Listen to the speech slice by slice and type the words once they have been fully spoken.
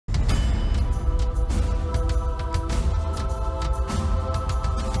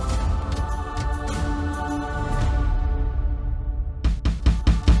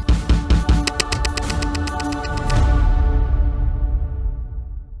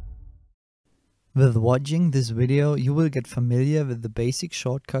With watching this video, you will get familiar with the basic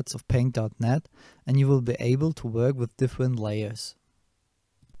shortcuts of Paint.net and you will be able to work with different layers.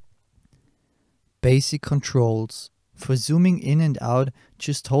 Basic controls. For zooming in and out,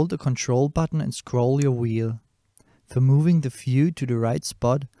 just hold the control button and scroll your wheel. For moving the view to the right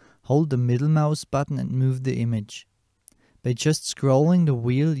spot, hold the middle mouse button and move the image. By just scrolling the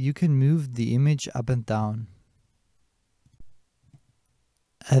wheel, you can move the image up and down.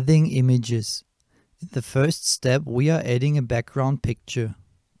 Adding images. In the first step, we are adding a background picture.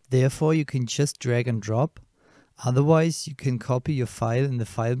 Therefore, you can just drag and drop. Otherwise, you can copy your file in the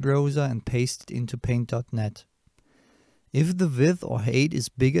file browser and paste it into Paint.net. If the width or height is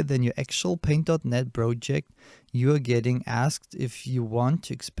bigger than your actual Paint.net project, you are getting asked if you want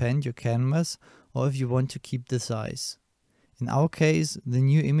to expand your canvas or if you want to keep the size. In our case, the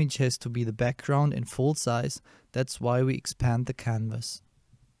new image has to be the background in full size, that's why we expand the canvas.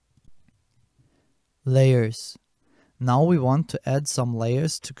 Layers. Now we want to add some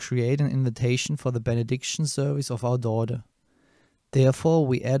layers to create an invitation for the benediction service of our daughter. Therefore,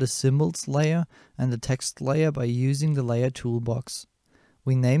 we add a symbols layer and a text layer by using the layer toolbox.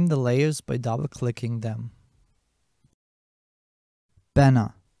 We name the layers by double-clicking them.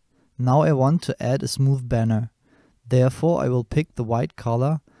 Banner. Now I want to add a smooth banner. Therefore, I will pick the white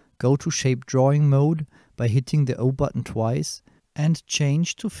color, go to shape drawing mode by hitting the O button twice, and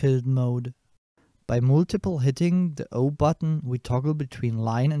change to filled mode. By multiple hitting the O button, we toggle between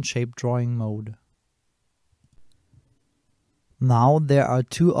line and shape drawing mode. Now there are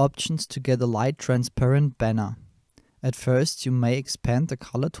two options to get a light transparent banner. At first you may expand the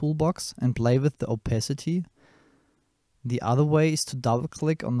color toolbox and play with the opacity. The other way is to double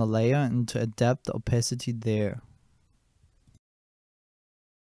click on the layer and to adapt the opacity there.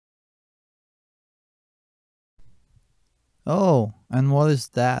 Oh, and what is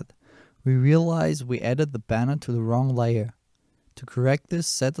that? We realize we added the banner to the wrong layer. To correct this,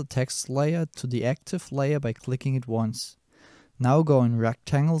 set the text layer to the active layer by clicking it once. Now go in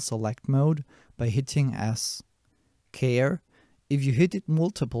rectangle select mode by hitting S. Care, if you hit it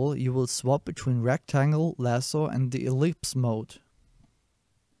multiple, you will swap between rectangle, lasso and the ellipse mode.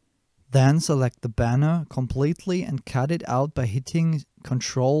 Then select the banner completely and cut it out by hitting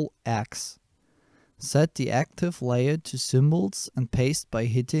Ctrl X. Set the active layer to symbols and paste by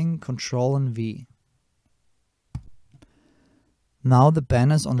hitting Ctrl and V. Now the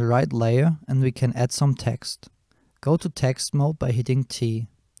banner is on the right layer and we can add some text. Go to text mode by hitting T.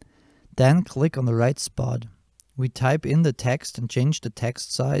 Then click on the right spot. We type in the text and change the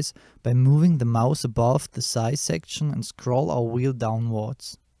text size by moving the mouse above the size section and scroll our wheel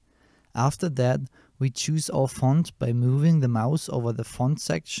downwards. After that, we choose our font by moving the mouse over the font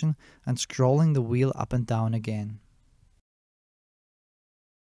section and scrolling the wheel up and down again.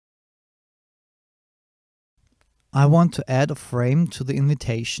 I want to add a frame to the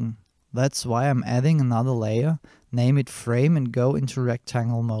invitation. That's why I'm adding another layer, name it frame and go into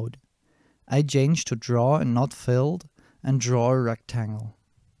rectangle mode. I change to draw and not filled and draw a rectangle.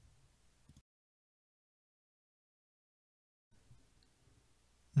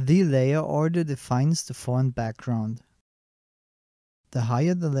 The layer order defines the font background. The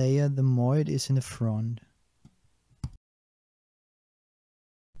higher the layer, the more it is in the front.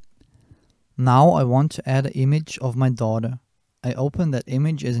 Now I want to add an image of my daughter. I open that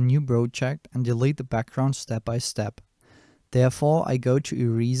image as a new project and delete the background step by step. Therefore, I go to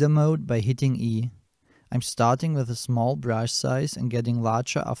eraser mode by hitting E. I'm starting with a small brush size and getting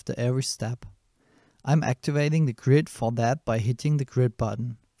larger after every step. I'm activating the grid for that by hitting the grid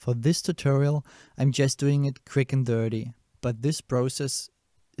button. For this tutorial, I'm just doing it quick and dirty, but this process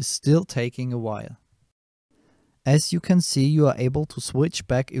is still taking a while. As you can see, you are able to switch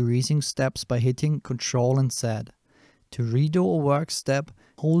back erasing steps by hitting Ctrl and Z. To redo a work step,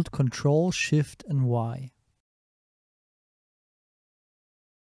 hold Ctrl, Shift and Y.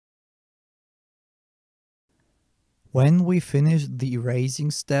 When we finish the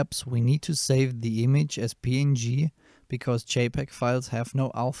erasing steps, we need to save the image as PNG because JPEG files have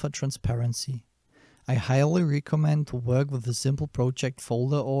no alpha transparency. I highly recommend to work with a simple project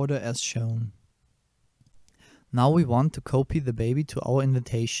folder order as shown. Now we want to copy the baby to our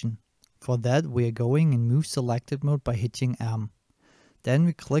invitation. For that we are going in Move Selected mode by hitting M. Then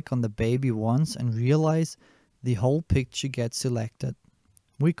we click on the baby once and realize the whole picture gets selected.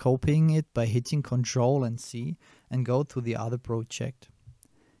 We're copying it by hitting Ctrl and C and go to the other project.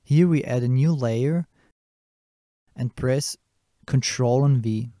 Here we add a new layer and press Ctrl and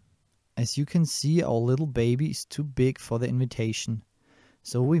V. As you can see, our little baby is too big for the invitation.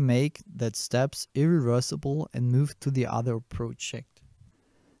 So we make that steps irreversible and move to the other project.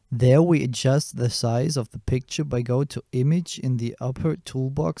 There we adjust the size of the picture by go to Image in the upper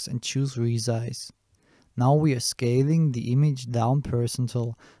toolbox and choose Resize. Now we are scaling the image down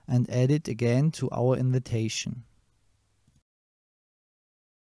percentile and add it again to our invitation.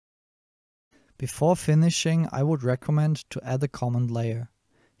 Before finishing, I would recommend to add a comment layer.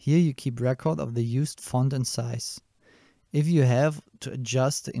 Here you keep record of the used font and size. If you have to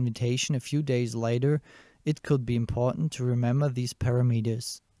adjust the invitation a few days later, it could be important to remember these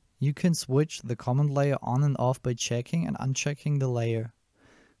parameters. You can switch the comment layer on and off by checking and unchecking the layer.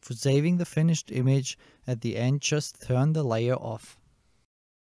 For saving the finished image, at the end just turn the layer off.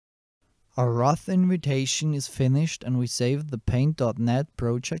 Our Roth invitation is finished and we save the paint.net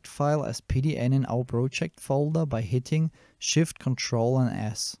project file as PDN in our project folder by hitting Shift Ctrl and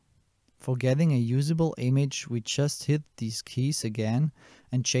S. For getting a usable image, we just hit these keys again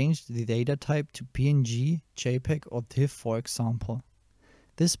and change the data type to PNG, JPEG or TIFF for example.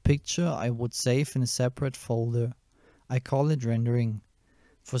 This picture I would save in a separate folder. I call it rendering.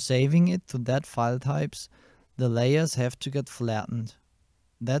 For saving it to that file types, the layers have to get flattened.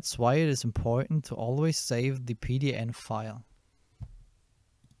 That's why it is important to always save the PDN file.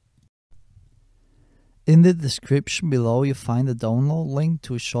 In the description below you find a download link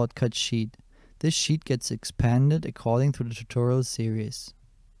to a shortcut sheet. This sheet gets expanded according to the tutorial series.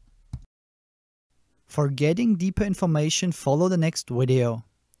 For getting deeper information, follow the next video.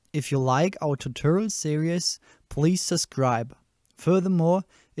 If you like our tutorial series, please subscribe. Furthermore,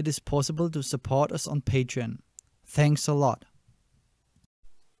 it is possible to support us on Patreon. Thanks a lot.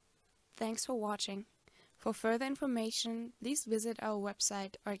 Thanks for watching. For further information, please visit our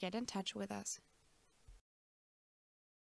website or get in touch with us.